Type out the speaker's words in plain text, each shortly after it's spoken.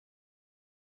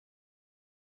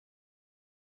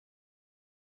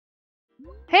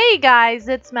Hey guys,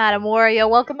 it's MadameWario.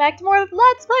 Welcome back to more of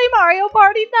Let's Play Mario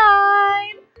Party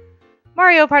 9!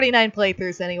 Mario Party 9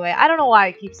 playthroughs anyway. I don't know why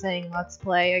I keep saying Let's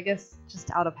Play. I guess just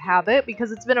out of habit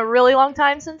because it's been a really long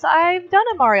time since I've done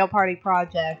a Mario Party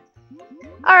project.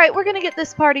 Alright, we're gonna get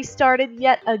this party started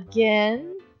yet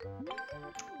again.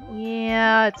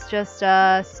 Yeah, it's just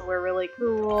us. We're really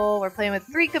cool. We're playing with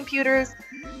 3 computers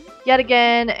yet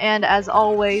again, and as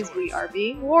always, we are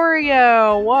being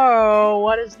Wario. Whoa,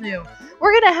 what is new?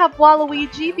 We're gonna have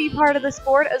Waluigi be part of this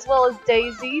board, as well as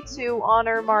Daisy, to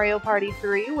honor Mario Party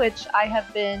 3, which I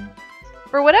have been,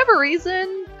 for whatever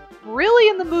reason, really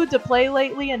in the mood to play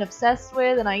lately and obsessed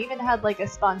with, and I even had like a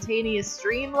spontaneous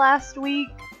stream last week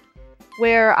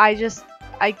where I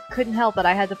couldn't help it.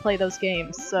 I had to play those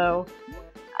games, so...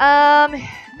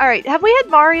 Alright, have we had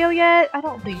Mario yet? I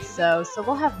don't think so, so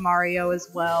we'll have Mario as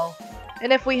well.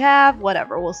 And if we have,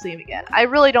 whatever, we'll see him again. I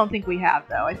really don't think we have,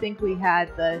 though. I think we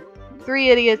had the 3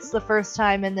 idiots the first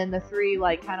time, and then the 3,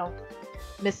 like, kind of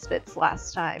misfits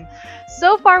last time.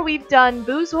 So far, we've done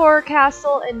Boo's Horror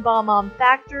Castle and Bomb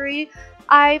Factory.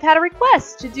 I've had a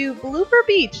request to do Blooper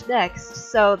Beach next,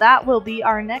 so that will be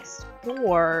our next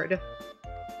board.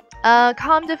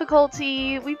 Calm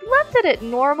difficulty, we've left it at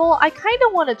normal. I kind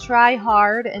of want to try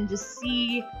hard and just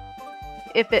see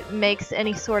if it makes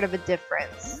any sort of a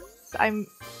difference. I'm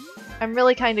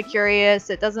really kind of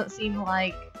curious. It doesn't seem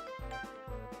like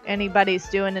anybody's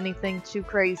doing anything too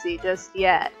crazy just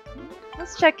yet.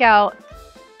 Let's check out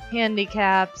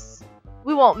handicaps.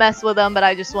 We won't mess with them, but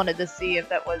I just wanted to see if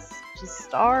that was just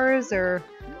stars or...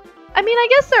 I mean, I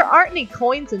guess there aren't any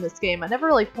coins in this game. I never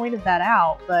really pointed that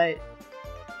out, but...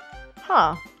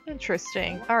 Huh.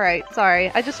 Interesting. Alright,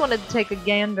 sorry. I just wanted to take a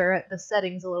gander at the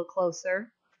settings a little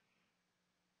closer.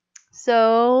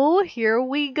 So, here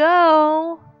we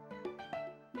go.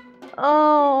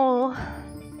 Oh,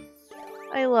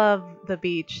 I love the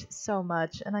beach so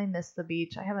much, and I miss the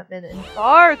beach. I haven't been in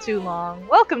far too long.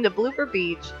 Welcome to Blooper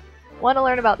Beach. Want to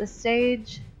learn about this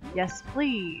stage? Yes,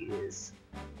 please.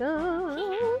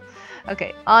 Duh.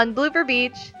 Okay, on Blooper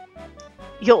Beach,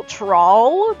 you'll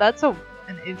trawl. That's an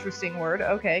interesting word.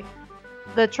 Okay.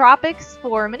 The tropics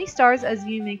for many stars as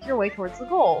you make your way towards the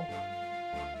goal.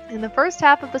 In the first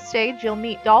half of the stage, you'll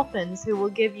meet dolphins who will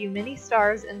give you many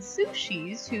stars and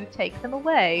sushis who take them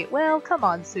away. Well, come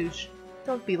on, Sush.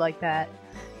 Don't be like that.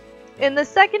 In the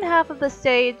second half of the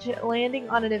stage, landing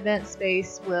on an event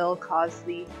space will cause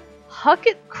the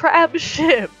Hucket Crab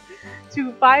ship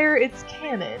to fire its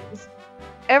cannons.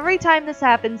 Every time this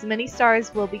happens, many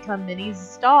stars will become mini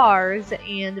stars,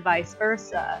 and vice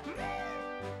versa.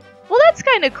 Well, that's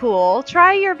kind of cool.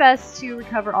 Try your best to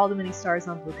recover all the mini stars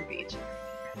on Blooper Beach.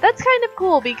 That's kind of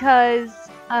cool because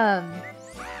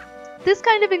this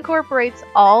kind of incorporates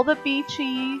all the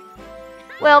beachy,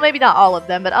 well, maybe not all of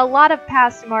them, but a lot of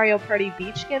past Mario Party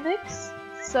beach gimmicks.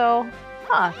 So,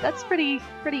 that's pretty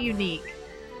unique.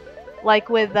 Like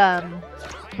with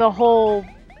the whole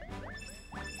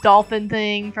dolphin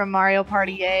thing from Mario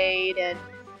Party 8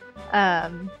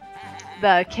 and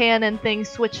the cannon thing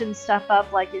switching stuff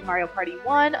up like in Mario Party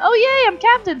 1. Oh yay, I'm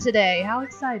captain today! How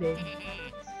exciting.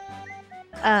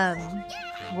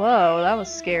 Whoa, that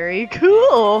was scary.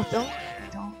 Cool!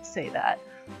 Don't say that.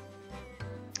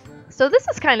 So this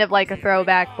is kind of like a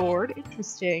throwback board.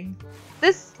 Interesting.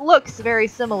 This looks very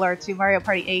similar to Mario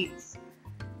Party 8's.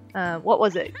 What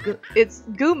was it? It's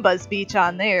Goomba's Beach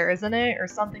on there, isn't it? Or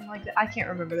something like that. I can't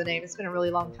remember the name. It's been a really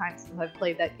long time since I've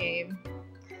played that game.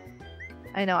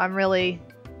 I know,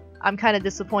 I'm kind of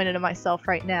disappointed in myself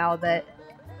right now that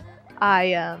I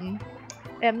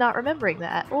am not remembering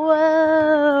that.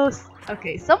 Whoa!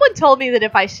 Okay, someone told me that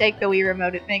if I shake the Wii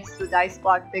Remote, it makes the dice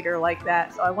block bigger like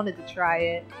that, so I wanted to try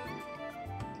it.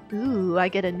 Ooh, I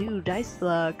get a new dice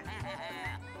block.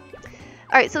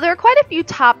 Alright, so there are quite a few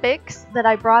topics that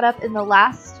I brought up in the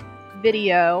last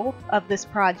video of this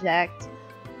project.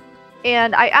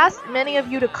 And I asked many of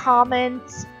you to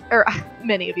comment, or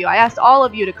I asked all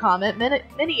of you to comment,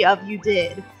 many of you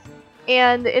did.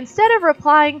 And instead of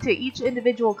replying to each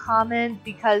individual comment,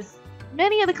 because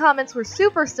many of the comments were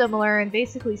super similar and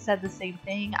basically said the same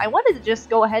thing, I wanted to just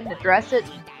go ahead and address it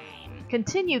and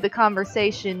continue the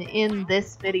conversation in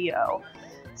this video.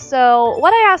 So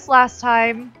what I asked last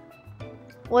time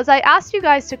was I asked you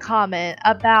guys to comment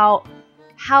about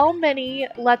how many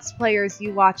Let's Players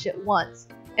you watch at once.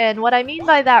 And what I mean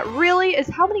by that really is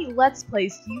how many Let's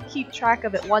Plays do you keep track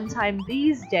of at one time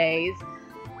these days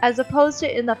as opposed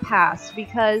to in the past,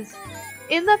 because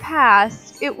in the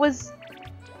past it was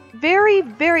very,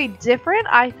 very different.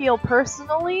 I feel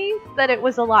personally that it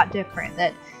was a lot different,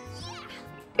 that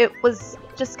it was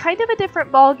just kind of a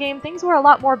different ball game. Things were a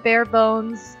lot more bare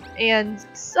bones and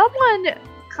someone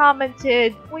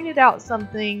pointed out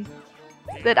something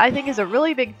that I think is a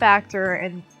really big factor,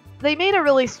 and they made a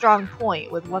really strong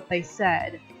point with what they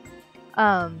said.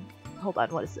 Hold on,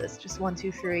 what is this? Just 1,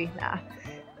 2, 3? Nah.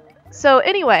 So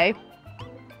anyway,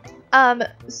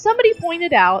 somebody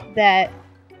pointed out that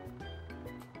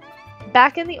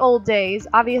back in the old days,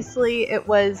 obviously it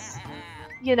was,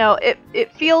 you know,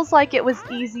 it feels like it was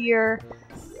easier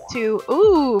to,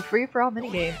 ooh, free-for-all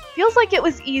minigame. Feels like it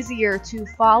was easier to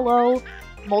follow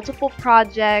multiple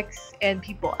projects and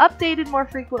people updated more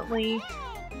frequently.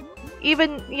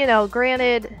 Even, you know,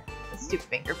 granted, stupid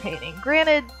finger painting.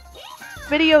 Granted,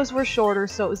 videos were shorter,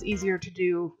 so it was easier to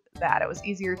do that. It was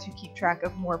easier to keep track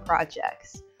of more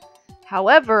projects.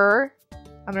 However,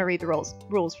 I'm gonna read the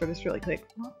rules for this really quick.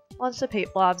 Launch the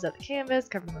paint blobs at the canvas,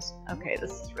 cover this. Okay,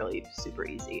 this is really super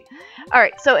easy.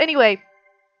 Alright, so anyway,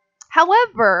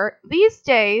 however, these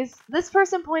days, this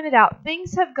person pointed out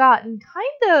things have gotten kind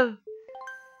of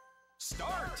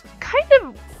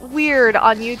weird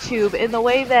on YouTube in the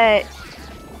way that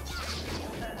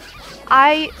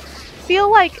I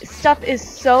feel like stuff is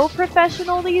so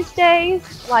professional these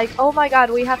days. Like, oh my god,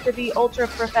 we have to be ultra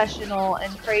professional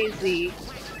and crazy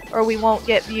or we won't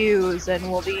get views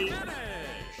and we'll be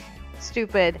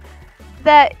stupid.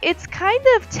 That it's kind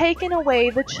of taken away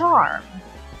the charm.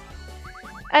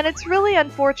 And it's really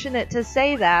unfortunate to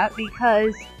say that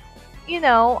because, you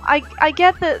know, I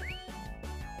get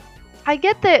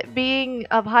that being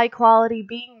of high quality,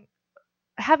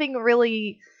 having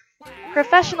really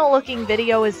professional looking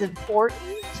video is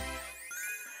important,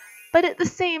 but at the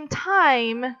same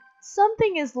time,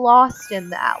 something is lost in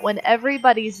that when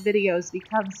everybody's videos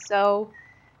become so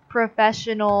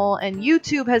professional and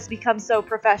YouTube has become so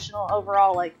professional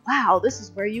overall. Like, wow, this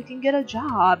is where you can get a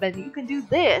job and you can do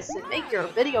this and make your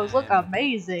videos look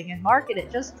amazing and market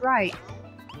it just right.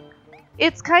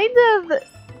 It's kind of,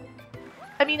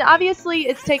 I mean, obviously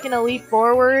it's taken a leap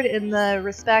forward in the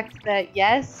respect that,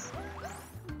 yes,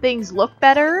 things look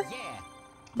better,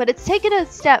 but it's taken a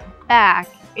step back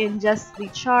in just the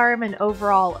charm and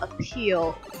overall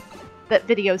appeal that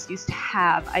videos used to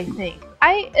have, I think.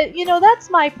 You know,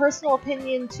 that's my personal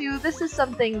opinion too. This is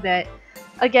something that,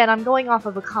 again, I'm going off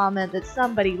of a comment that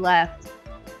somebody left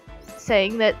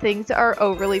saying that things are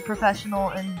overly professional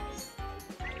and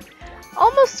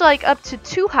almost like up to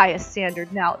too high a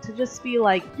standard now to just be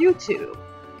like YouTube.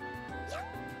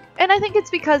 And I think it's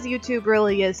because YouTube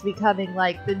really is becoming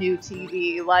like the new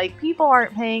TV. Like, people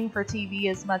aren't paying for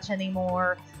TV as much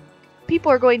anymore.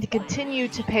 People are going to continue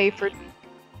to pay for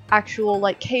actual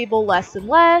like cable less and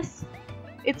less.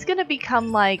 It's gonna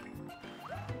become like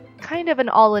kind of an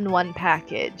all-in-one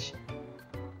package.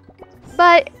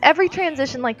 But every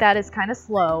transition like that is kind of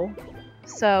slow.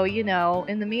 So, you know,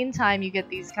 in the meantime, you get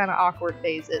these kind of awkward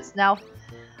phases. Now,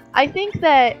 I think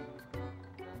that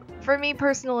for me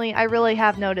personally, I really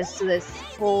have noticed this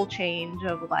full change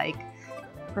of like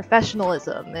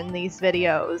professionalism in these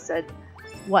videos and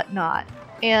whatnot.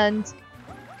 And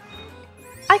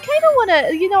I kind of want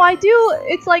to, you know,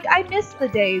 it's like I miss the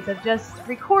days of just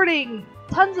recording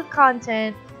tons of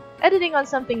content, editing on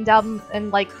something dumb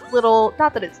and like little,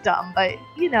 not that it's dumb, but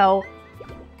you know,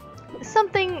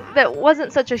 something that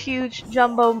wasn't such a huge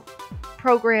jumbo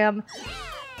program.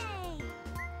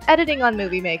 Editing on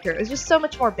Movie Maker is just so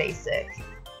much more basic.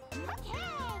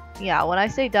 Yeah, when I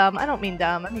say dumb, I don't mean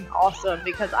dumb, I mean awesome,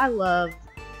 because I love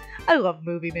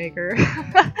Movie Maker.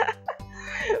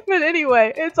 But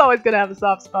anyway, it's always gonna have a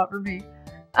soft spot for me.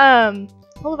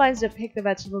 Pull the vines to pick the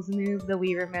vegetables and move the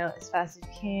weaver mill as fast as you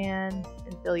can,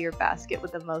 and fill your basket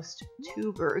with the most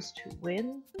tubers to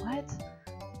win. What?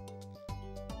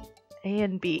 A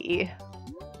and B.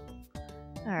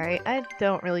 Alright, I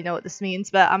don't really know what this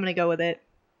means, but I'm gonna go with it.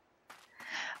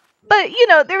 But, you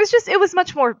know, it was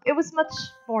much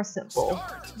more simple.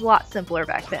 A lot simpler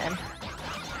back then.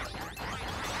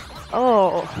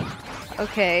 Oh,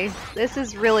 okay. This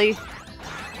is really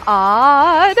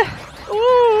odd.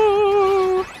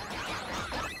 Ooh.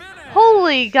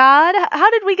 Holy God. How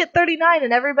did we get 39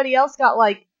 and everybody else got,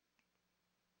 like,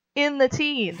 in the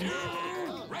teens?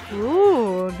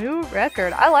 Ooh, new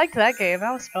record. I liked that game.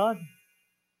 That was fun.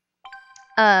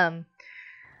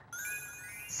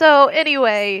 So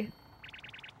anyway,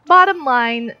 bottom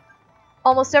line,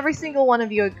 almost every single one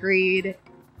of you agreed.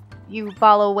 You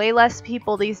follow way less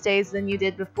people these days than you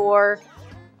did before.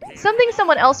 Something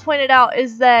someone else pointed out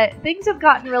is that things have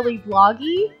gotten really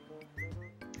vloggy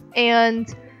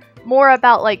and more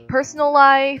about like personal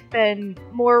life and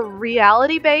more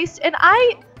reality based. And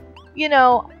you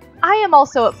know, I am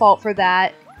also at fault for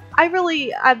that. I've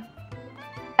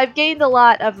gained a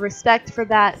lot of respect for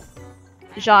that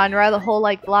genre, the whole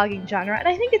like vlogging genre, and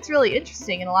I think it's really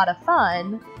interesting and a lot of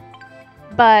fun.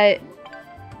 But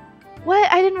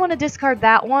what? I didn't want to discard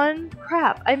that one.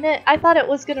 Crap! I thought it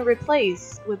was gonna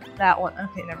replace with that one.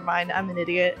 Okay, never mind. I'm an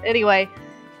idiot. Anyway,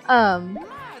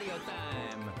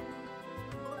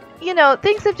 you know,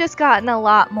 things have just gotten a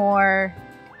lot more.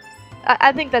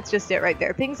 I think that's just it right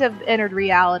there. Things have entered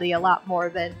reality a lot more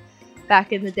than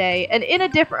back in the day, and in a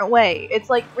different way. It's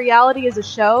like reality is a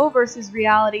show versus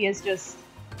reality is just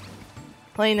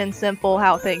plain and simple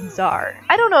how things are.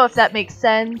 I don't know if that makes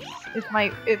sense, if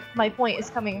my point is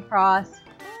coming across.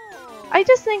 I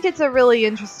just think it's a really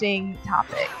interesting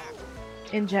topic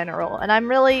in general,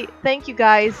 and thank you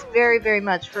guys very, very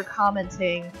much for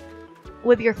commenting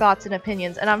with your thoughts and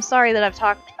opinions. And I'm sorry that I've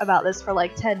talked about this for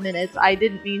like 10 minutes. I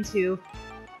didn't mean to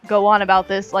go on about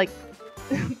this like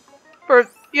for,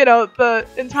 you know, the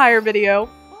entire video.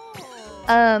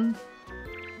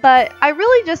 But I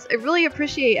really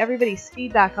appreciate everybody's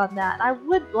feedback on that. I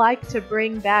would like to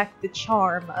bring back the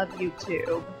charm of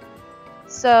YouTube.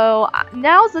 So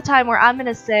now's the time where I'm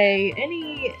gonna say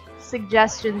any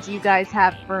suggestions you guys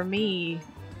have for me.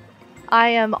 I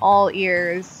am all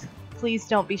ears. Please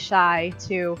don't be shy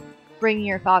to bring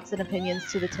your thoughts and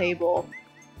opinions to the table.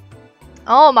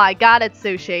 Oh my god, it's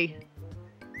sushi.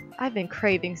 I've been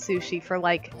craving sushi for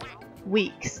like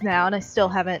weeks now, and I still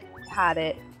haven't had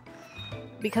it.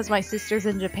 Because my sister's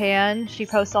in Japan, she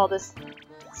posts all this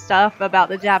stuff about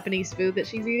the Japanese food that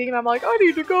she's eating, and I'm like, I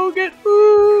need to go get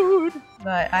food!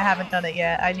 But I haven't done it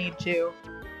yet. I need to.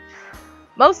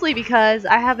 Mostly because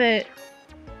I haven't,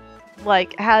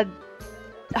 like,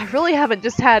 I really haven't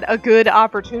just had a good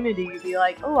opportunity to be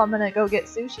like, oh, I'm gonna go get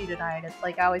sushi tonight. It's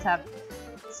like I always have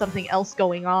something else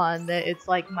going on that it's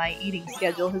like my eating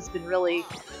schedule has been really,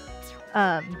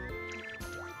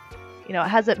 you know, it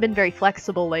hasn't been very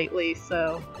flexible lately,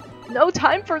 so no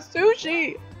time for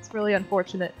sushi! It's really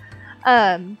unfortunate.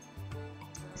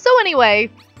 So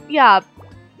anyway, yeah,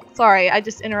 sorry, I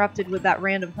just interrupted with that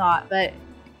random thought, but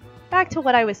back to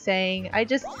what I was saying,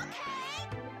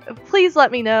 please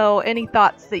let me know any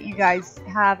thoughts that you guys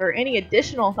have or any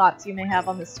additional thoughts you may have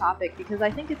on this topic, because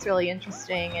I think it's really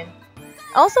interesting. And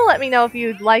also let me know if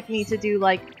you'd like me to do,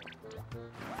 like,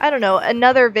 I don't know,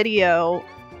 another video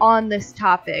on this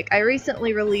topic. I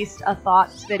recently released a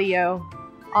thoughts video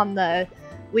on the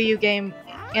Wii U game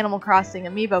Animal Crossing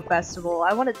Amiibo Festival.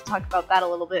 I wanted to talk about that a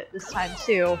little bit this time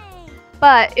too.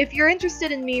 But if you're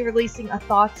interested in me releasing a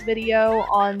thoughts video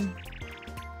on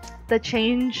the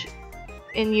change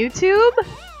in YouTube,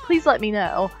 please let me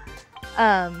know,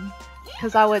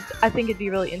 because I think it'd be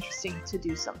really interesting to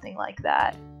do something like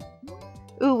that.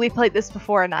 Ooh, we played this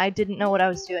before and I didn't know what I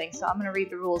was doing, so I'm gonna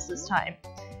read the rules this time.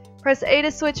 Press A to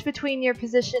switch between your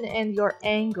position and your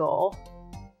angle.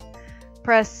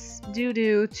 Press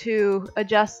doo-doo to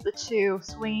adjust the two,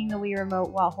 swinging the Wii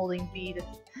remote while holding B to...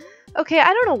 Okay, I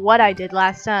don't know what I did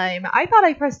last time. I thought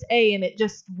I pressed A and it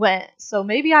just went. So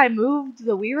maybe I moved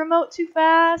the Wii remote too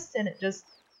fast and it just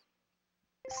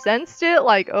sensed it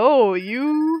like, oh,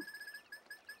 you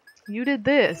did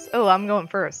this. Oh, I'm going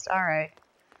first. Alright.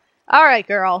 Alright,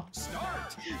 girl.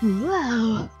 Start.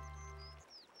 Whoa.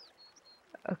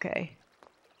 Okay.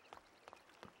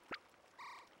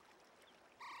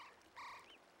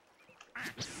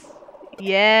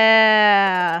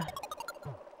 Yeah.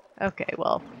 Okay,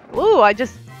 well. Ooh,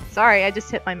 sorry, I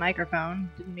just hit my microphone.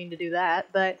 Didn't mean to do that,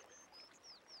 but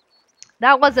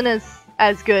that wasn't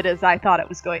as good as I thought it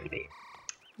was going to be.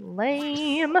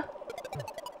 Lame.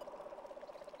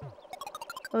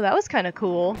 Oh, that was kind of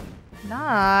cool.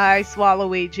 Nice,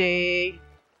 Waluigi.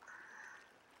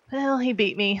 Well, he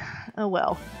beat me. Oh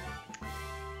well.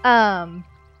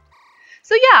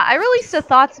 So yeah, I released a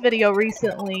thoughts video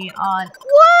recently on...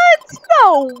 What?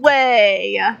 No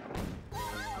way!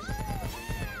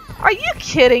 Are you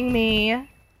kidding me?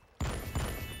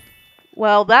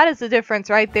 Well, that is the difference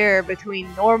right there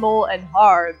between normal and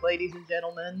hard, ladies and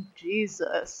gentlemen.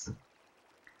 Jesus.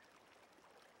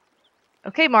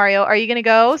 Okay, Mario, are you gonna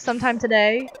go sometime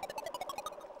today?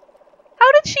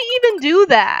 How did she even do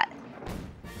that?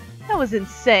 That was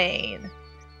insane.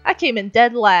 I came in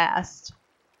dead last.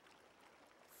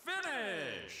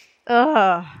 Finish.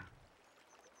 Ugh.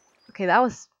 Okay, that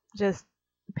was just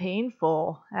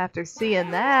painful after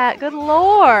seeing that. Good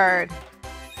lord.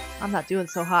 I'm not doing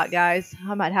so hot, guys.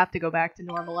 I might have to go back to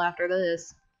normal after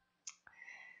this.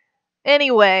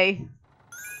 Anyway,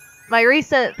 my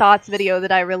recent thoughts video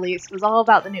that I released was all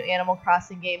about the new Animal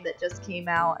Crossing game that just came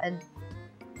out, and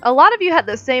a lot of you had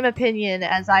the same opinion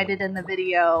as I did in the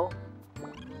video.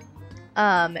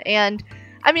 And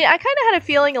I mean, I kind of had a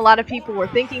feeling a lot of people were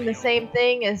thinking the same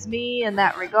thing as me in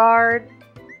that regard.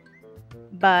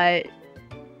 But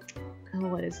oh,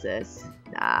 what is this?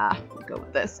 Nah, we'll go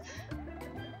with this.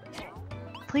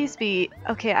 Please be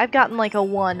okay. I've gotten like a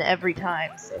 1 every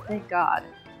time, so thank God.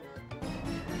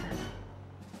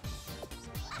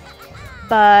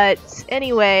 But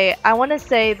anyway, I want to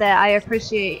say that I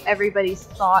appreciate everybody's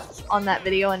thoughts on that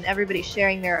video and everybody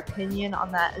sharing their opinion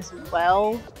on that as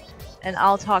well. And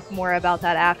I'll talk more about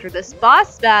that after this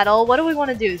boss battle. What do we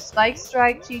want to do? Spike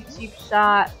Strike, Cheap Cheap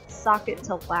Shot, Socket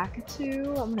to Lakitu?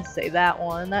 I'm going to say that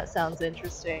one. That sounds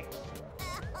interesting.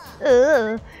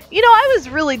 Ugh. You know, I was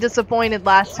really disappointed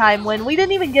last time when we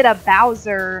didn't even get a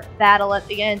Bowser battle at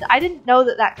the end. I didn't know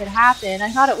that that could happen.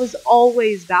 I thought it was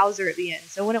always Bowser at the end.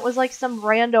 So when it was like some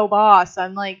rando boss,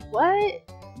 I'm like, what?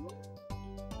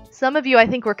 Some of you, I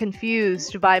think, were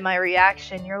confused by my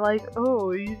reaction. You're like,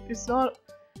 oh,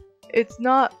 it's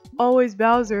not always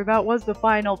Bowser. That was the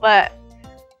final. But,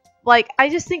 like, I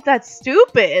just think that's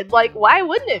stupid. Like, why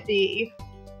wouldn't it be?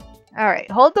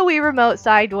 Alright, hold the Wii Remote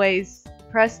sideways.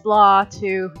 Press law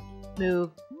to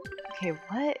move. Okay,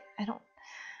 what? I don't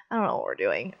know what we're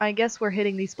doing. I guess we're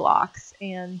hitting these blocks.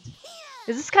 And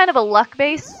is this kind of a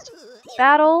luck-based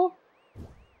battle?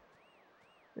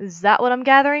 Is that what I'm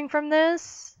gathering from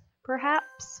this?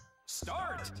 Perhaps?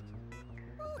 Start.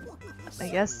 I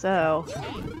guess so.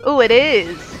 Ooh, it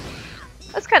is.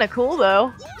 That's kind of cool,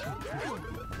 though.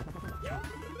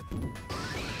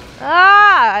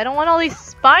 Ah! I don't want all these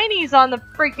spinies on the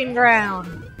freaking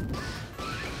ground.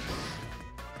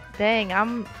 Dang,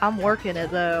 I'm working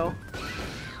it though.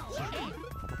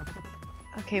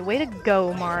 Okay, way to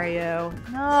go, Mario.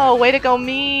 No, way to go,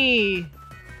 me.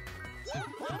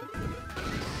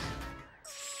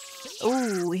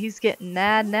 Ooh, he's getting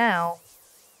mad now.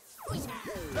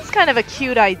 That's kind of a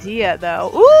cute idea,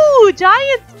 though. Ooh,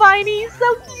 giant spiny,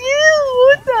 so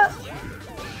cute.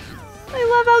 I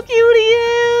love how cute he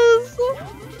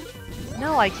is.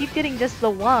 No, I keep getting just the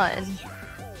 1.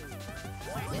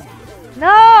 No!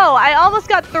 I almost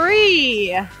got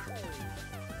 3!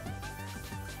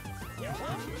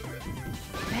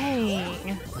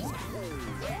 Dang.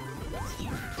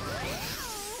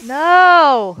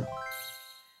 No!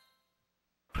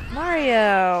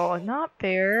 Mario! Not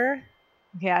fair.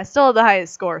 Okay, I still have the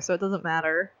highest score, so it doesn't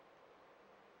matter.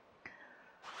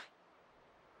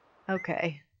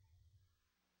 Okay.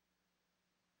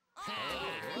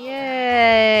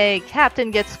 Yay!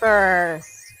 Captain gets first!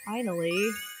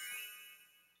 Finally.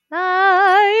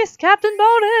 Nice! Captain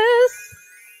bonus!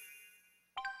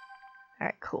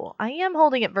 Alright, cool. I am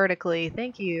holding it vertically.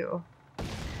 Thank you.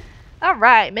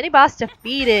 Alright, mini-boss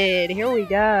defeated. Here we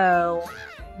go.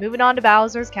 Moving on to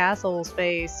Bowser's Castle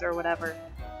space, or whatever.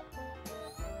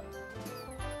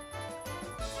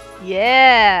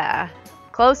 Yeah!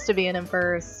 Close to being in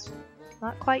first.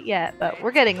 Not quite yet, but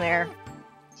we're getting there.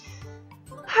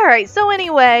 Alright, so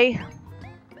anyway...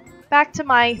 Back to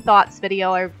my thoughts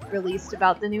video I released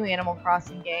about the new Animal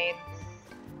Crossing game.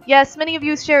 Yes, many of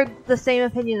you shared the same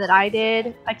opinion that I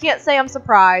did. I can't say I'm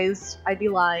surprised. I'd be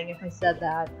lying if I said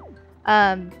that.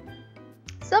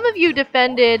 Some of you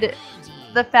defended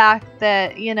the fact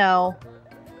that, you know,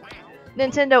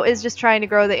 Nintendo is just trying to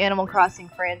grow the Animal Crossing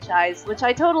franchise, which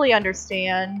I totally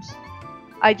understand.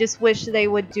 I just wish they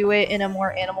would do it in a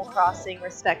more Animal Crossing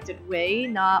respected way,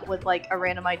 not with like a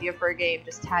random idea for a game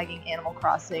just tagging Animal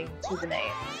Crossing to the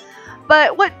name.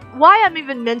 But why I'm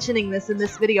even mentioning this in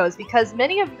this video is because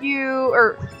many of you,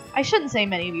 or I shouldn't say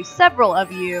many of you, several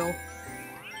of you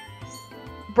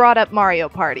brought up Mario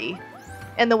Party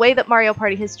and the way that Mario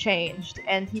Party has changed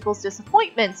and people's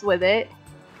disappointments with it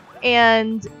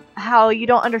and how you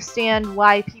don't understand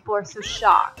why people are so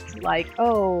shocked. Like,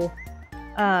 oh,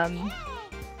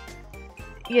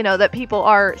 you know, that people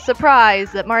are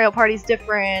surprised that Mario Party's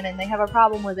different and they have a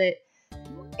problem with it.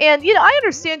 And, you know, I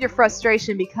understand your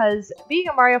frustration because being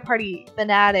a Mario Party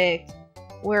fanatic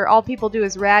where all people do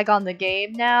is rag on the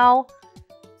game now,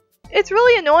 it's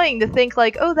really annoying to think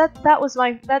like, oh,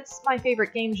 that's my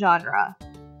favorite game genre.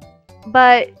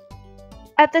 But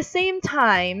at the same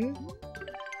time,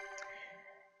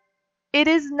 it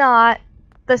is not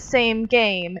the same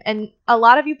game, and a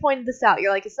lot of you pointed this out.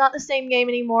 You're like, it's not the same game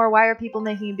anymore. Why are people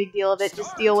making a big deal of it?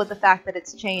 Just deal with the fact that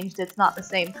it's changed. It's not the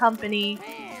same company.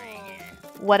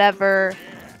 Whatever.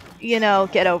 You know,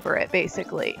 get over it,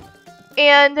 basically.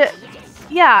 And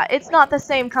yeah, it's not the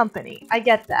same company. I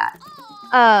get that.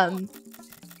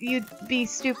 You'd be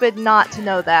stupid not to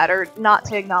know that or not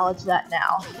to acknowledge that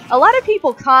now. A lot of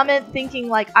people comment thinking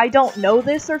like, I don't know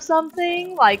this or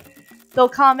something. Like, they'll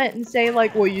comment and say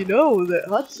like, well, you know that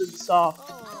Hudson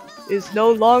Soft is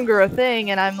no longer a thing,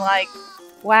 and I'm like,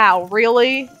 wow,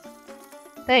 really?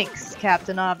 Thanks,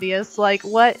 Captain Obvious. Like,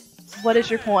 what is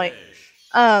your point?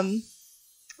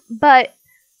 But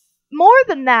more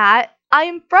than that, I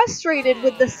am frustrated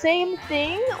with the same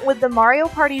thing with the Mario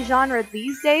Party genre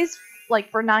these days,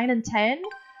 like for 9 and 10,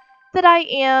 that I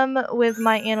am with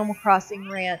my Animal Crossing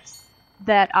rant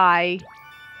that I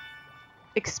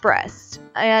expressed.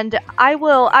 And I'll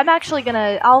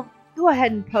go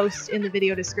ahead and post in the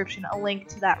video description a link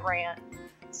to that rant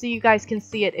so you guys can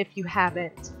see it if you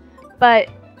haven't. But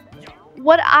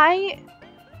my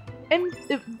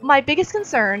biggest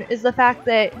concern is the fact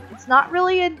that it's not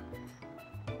really a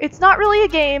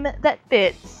game that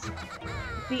fits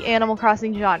the Animal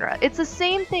Crossing genre. It's the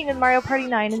same thing with Mario Party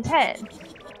 9 and 10.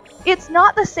 It's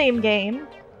not the same game,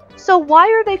 so why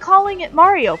are they calling it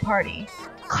Mario Party?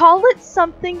 Call it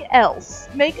something else.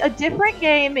 Make a different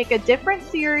game, make a different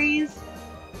series.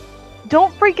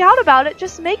 Don't freak out about it,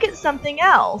 just make it something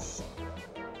else.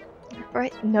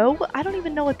 Right? No? I don't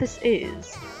even know what this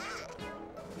is.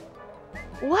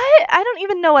 What? I don't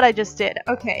even know what I just did.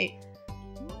 Okay.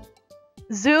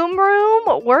 Zoom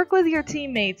room, work with your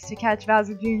teammates to catch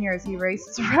Bowser Jr. as he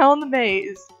races around the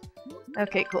maze.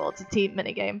 Okay, cool. It's a team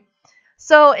minigame.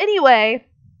 So, anyway.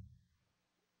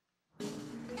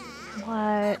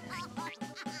 What?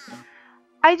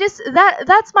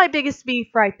 That's my biggest beef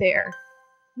right there.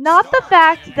 Not the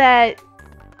fact that,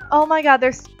 oh my god,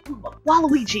 there's,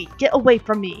 Waluigi, get away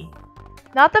from me.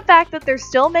 Not the fact that they're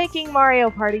still making Mario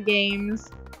Party games,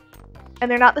 and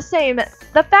they're not the same.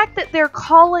 The fact that they're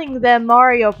calling them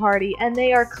Mario Party, and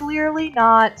they are clearly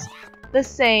not the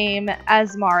same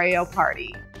as Mario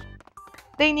Party.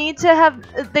 They need to have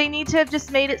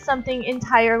just made it something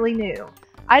entirely new.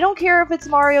 I don't care if it's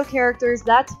Mario characters,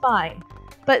 that's fine.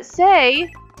 But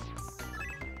say,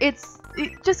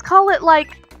 just call it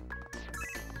like,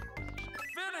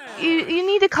 you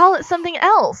need to call it something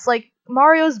else, like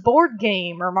Mario's board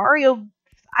game, or Mario,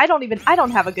 I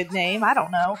don't have a good name, I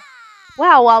don't know.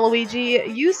 Wow,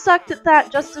 Waluigi, you sucked at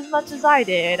that just as much as I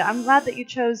did. I'm glad that you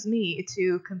chose me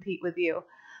to compete with you.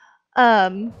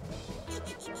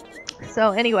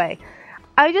 So anyway,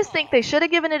 I just think they should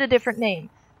have given it a different name.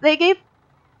 They gave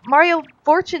Mario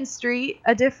Fortune Street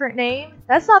a different name.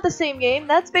 That's not the same game.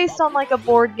 That's based on like a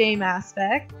board game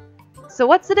aspect. So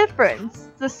what's the difference?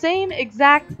 It's the same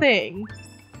exact thing.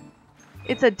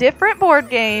 It's a different board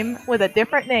game with a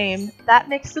different name. That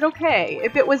makes it okay.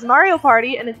 If it was Mario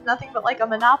Party and it's nothing but like a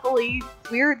Monopoly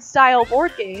weird style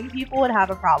board game, people would have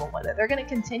a problem with it. They're going to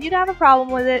continue to have a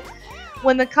problem with it.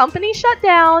 When the company shut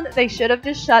down, they should have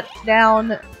just shut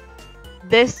down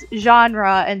this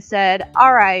genre and said,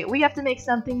 alright, we have to make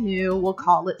something new, we'll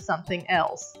call it something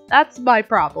else. That's my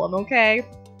problem, okay?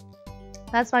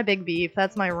 That's my big beef,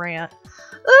 that's my rant.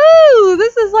 Ooh,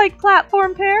 this is like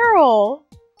platform peril!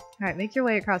 Alright, make your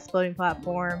way across floating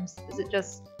platforms. Is it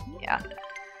just, yeah.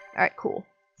 Alright, cool.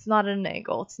 It's not at an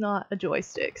angle, it's not a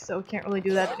joystick, so we can't really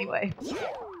do that anyway.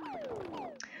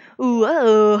 Ooh,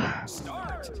 whoa.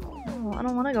 Oh, I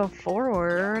don't want to go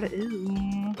forward,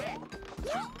 ooh.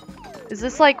 Is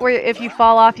this like where if you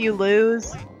fall off you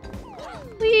lose?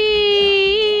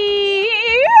 Whee!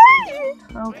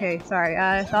 Okay, sorry.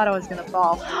 I thought I was gonna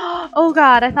fall. Oh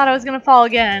god, I thought I was gonna fall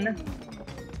again.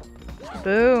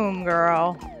 Boom,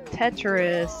 girl.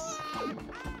 Tetris.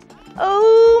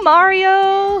 Oh,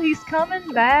 Mario! He's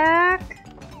coming back.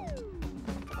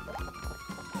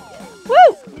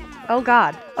 Woo! Oh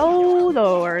god. Oh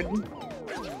lord.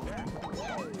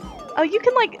 Oh, you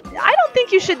can like, I don't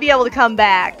think you should be able to come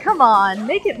back. Come on,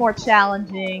 make it more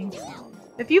challenging.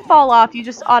 If you fall off, you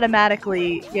just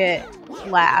automatically get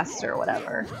last or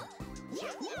whatever.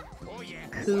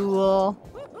 Cool.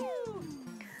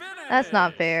 That's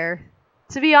not fair.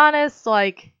 To be honest,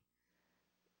 like,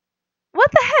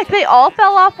 what the heck? They all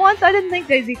fell off once? I didn't think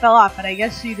Daisy fell off, but I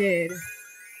guess she did. I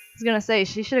was gonna say,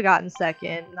 she should have gotten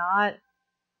second, not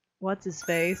what's his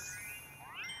face.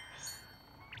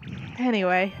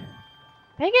 Anyway.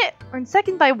 Dang it! We're in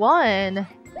second by 1!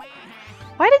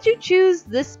 Why did you choose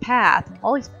this path?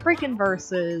 All these freaking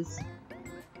verses.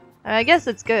 I guess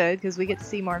it's good, because we get to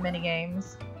see more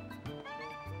minigames.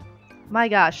 My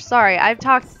gosh, sorry, I've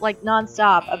talked like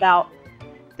non-stop about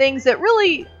things that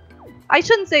really, I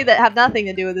shouldn't say that have nothing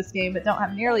to do with this game, but don't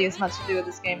have nearly as much to do with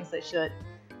this game as they should.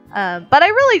 But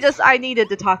I needed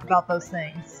to talk about those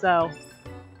things, so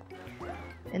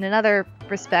in another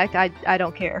respect, I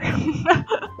don't care.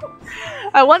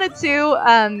 I wanted to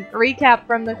recap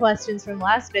from the questions from the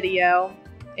last video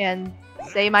and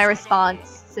say my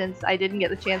response, since I didn't get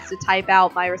the chance to type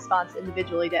out my response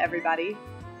individually to everybody.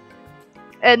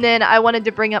 And then I wanted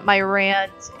to bring up my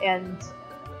rant and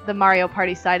the Mario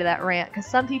Party side of that rant, because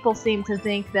some people seem to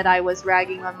think that I was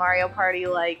ragging on Mario Party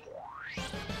like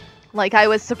Like I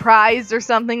was surprised or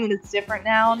something that it's different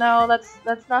now. No,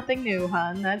 that's nothing new,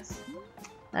 hun.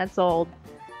 That's old.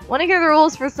 Want to hear the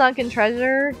rules for sunken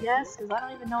treasure? Yes, because I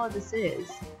don't even know what this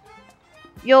is.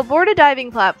 You'll board a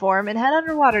diving platform and head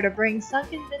underwater to bring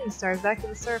sunken mini-stars back to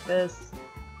the surface.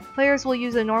 Players will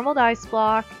use a normal dice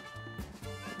block.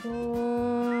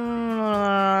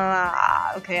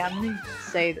 Okay, I'm gonna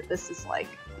say that this is like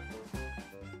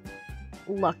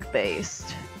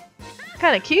luck-based.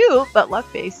 Kind of cute, but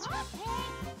luck-based.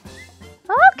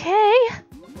 Okay.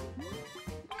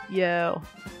 Yo.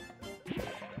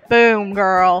 Boom,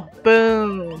 girl.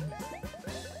 Boom.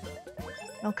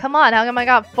 Oh, come on. How come I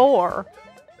got 4?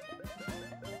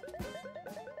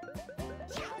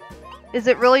 Is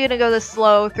it really gonna go this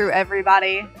slow through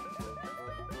everybody?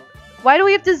 Why do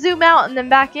we have to zoom out and then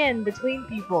back in between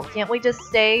people? Can't we just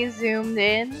stay zoomed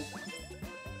in?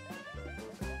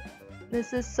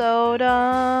 This is so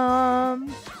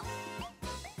dumb.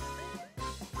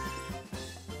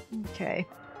 Okay.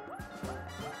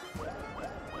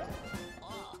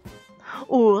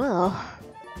 Ooh.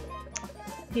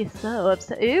 He's so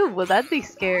upset. Ew, well that'd be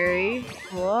scary.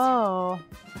 Whoa.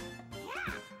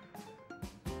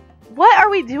 What are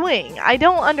we doing? I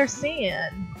don't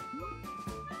understand.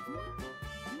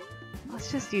 Let's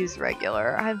just use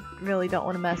regular. I really don't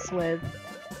want to mess with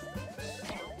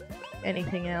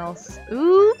anything else.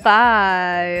 Ooh,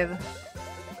 5.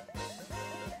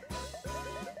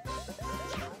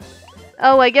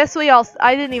 Oh, I guess we all...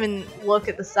 I didn't even look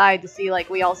at the side to see, like,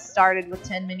 we all started with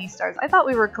 10 mini-stars. I thought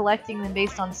we were collecting them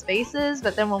based on spaces,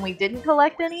 but then when we didn't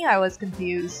collect any, I was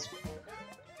confused.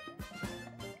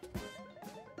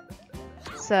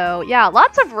 So, yeah,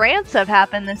 lots of rants have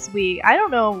happened this week. I don't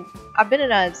know... I've been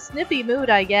in a snippy mood,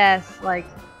 I guess. Like,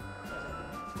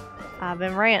 I've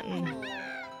been ranting.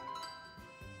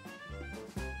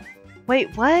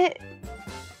 Wait, what?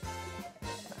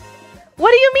 What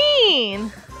do you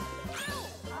mean?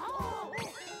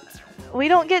 We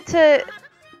don't get to...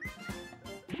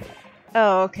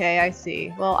 Oh, okay, I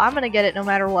see. Well, I'm gonna get it no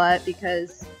matter what,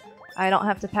 because I don't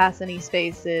have to pass any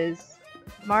spaces.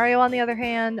 Mario, on the other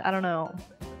hand, I don't know.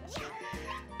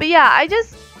 But yeah, I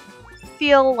just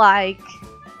feel like...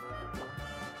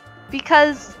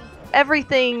 Because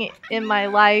everything in my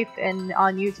life and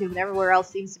on YouTube and everywhere else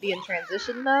seems to be in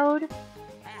transition mode,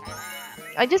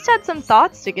 I just had some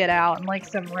thoughts to get out and like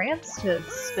some rants to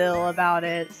spill about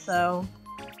it, so...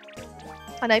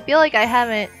 And I feel like I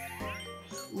haven't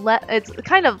it's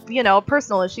kind of, you know, a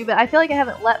personal issue, but I feel like I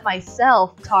haven't let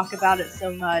myself talk about it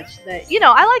so much that, you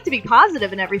know, I like to be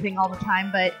positive and everything all the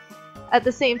time, but at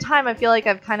the same time, I feel like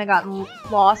I've kind of gotten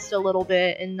lost a little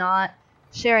bit in not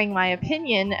sharing my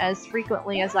opinion as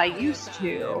frequently as I used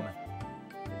to.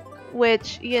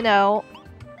 Which, you know,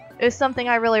 is something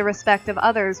I really respect of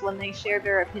others when they share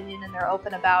their opinion and they're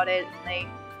open about it and they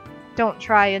don't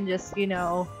try and just, you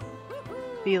know,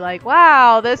 be like,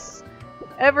 wow,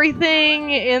 everything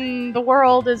in the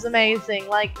world is amazing.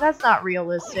 Like, that's not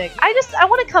realistic. I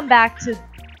want to come back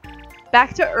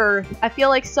to Earth. I feel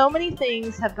like so many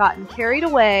things have gotten carried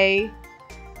away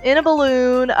in a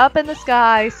balloon, up in the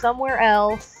sky, somewhere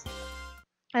else.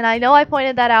 And I know I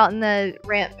pointed that out in the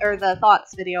rant or the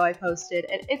thoughts video I posted.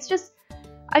 And it's just,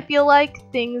 I feel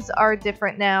like things are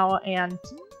different now, and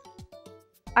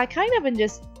I kind of am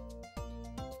just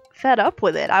fed up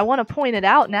with it. I want to point it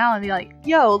out now and be like,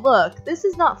 yo, look, this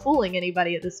is not fooling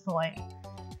anybody at this point.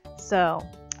 So,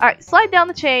 alright, slide down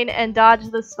the chain and dodge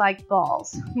the spiked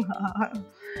balls.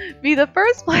 Be the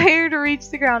first player to reach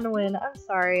the ground to win. I'm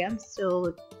sorry, I'm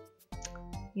still,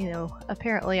 you know,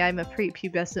 apparently I'm a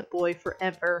prepubescent boy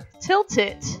forever. Tilt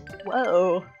it!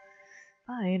 Whoa.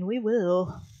 Fine, we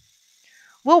will.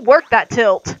 We'll work that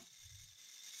tilt!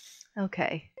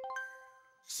 Okay.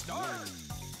 Start.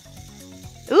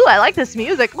 Ooh, I like this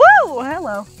music. Woo!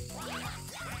 Hello.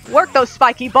 Work those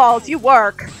spiky balls, you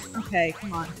work! Okay,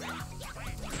 come on.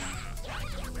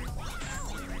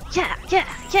 Yeah,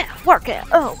 work it!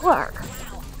 Oh, work!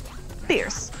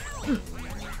 Fierce.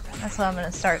 That's what I'm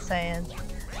gonna start saying.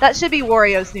 That should be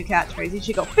Wario's new catchphrase. He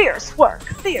should go, fierce, work,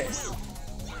 fierce!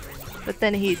 But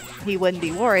then he wouldn't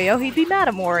be Wario, he'd be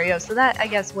MadameWario, so that, I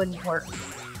guess, wouldn't work.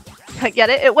 I get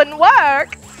it? It wouldn't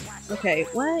work! Okay,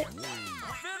 what?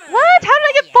 What? How did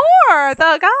I get 4th?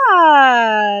 Oh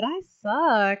god! I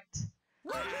sucked.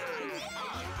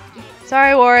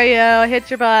 Sorry, Wario. I hit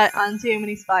your butt on too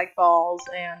many spike balls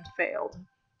and failed.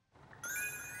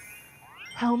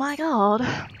 Oh my god.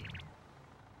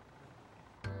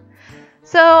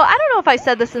 So, I don't know if I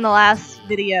said this in the last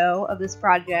video of this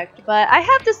project, but I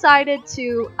have decided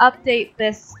to update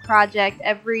this project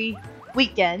every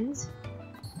weekend.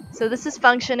 So this is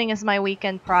functioning as my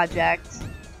weekend project.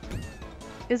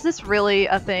 Is this really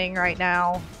a thing right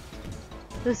now?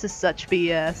 This is such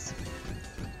BS.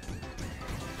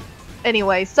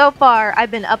 Anyway, so far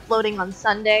I've been uploading on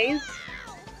Sundays.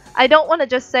 I don't want to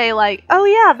just say like, oh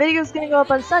yeah, video's gonna go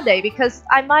up on Sunday, because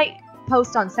I might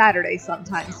post on Saturday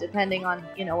sometimes, depending on,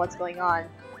 you know, what's going on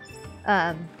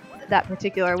that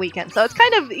particular weekend. So it's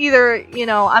kind of either, you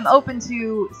know, I'm open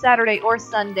to Saturday or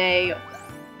Sunday.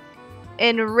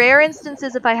 In rare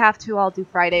instances, if I have to, I'll do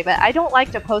Friday, but I don't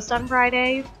like to post on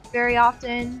Friday very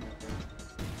often.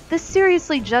 This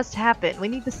seriously just happened. We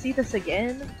need to see this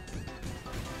again?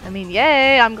 I mean,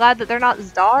 yay, I'm glad that they're not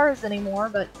stars anymore,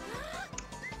 but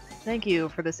thank you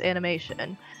for this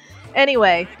animation.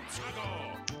 Anyway,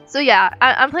 so yeah,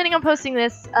 I'm planning on posting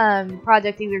this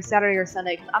project either Saturday or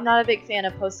Sunday, because I'm not a big fan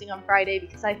of posting on Friday,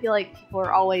 because I feel like people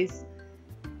are always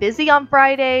busy on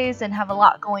Fridays and have a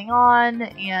lot going on,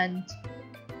 and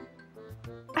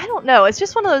I don't know, it's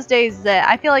just one of those days that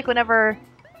I feel like whenever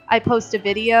I post a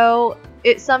video,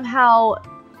 it somehow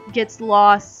gets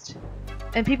lost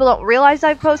and people don't realize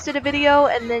I've posted a video,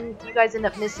 and then you guys end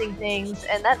up missing things,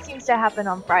 and that seems to happen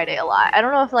on Friday a lot. I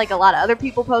don't know if like a lot of other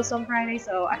people post on Friday,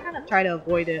 so I kind of try to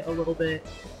avoid it a little bit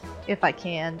if I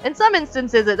can. In some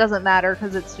instances it doesn't matter,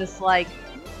 because it's just like,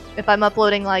 if I'm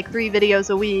uploading like 3 videos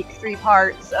a week, 3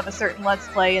 parts of a certain Let's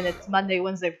Play, and it's Monday,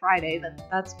 Wednesday, Friday, then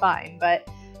that's fine. But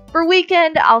for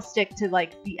weekend, I'll stick to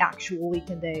like the actual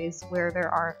weekend days where there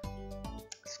aren't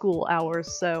school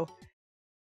hours, so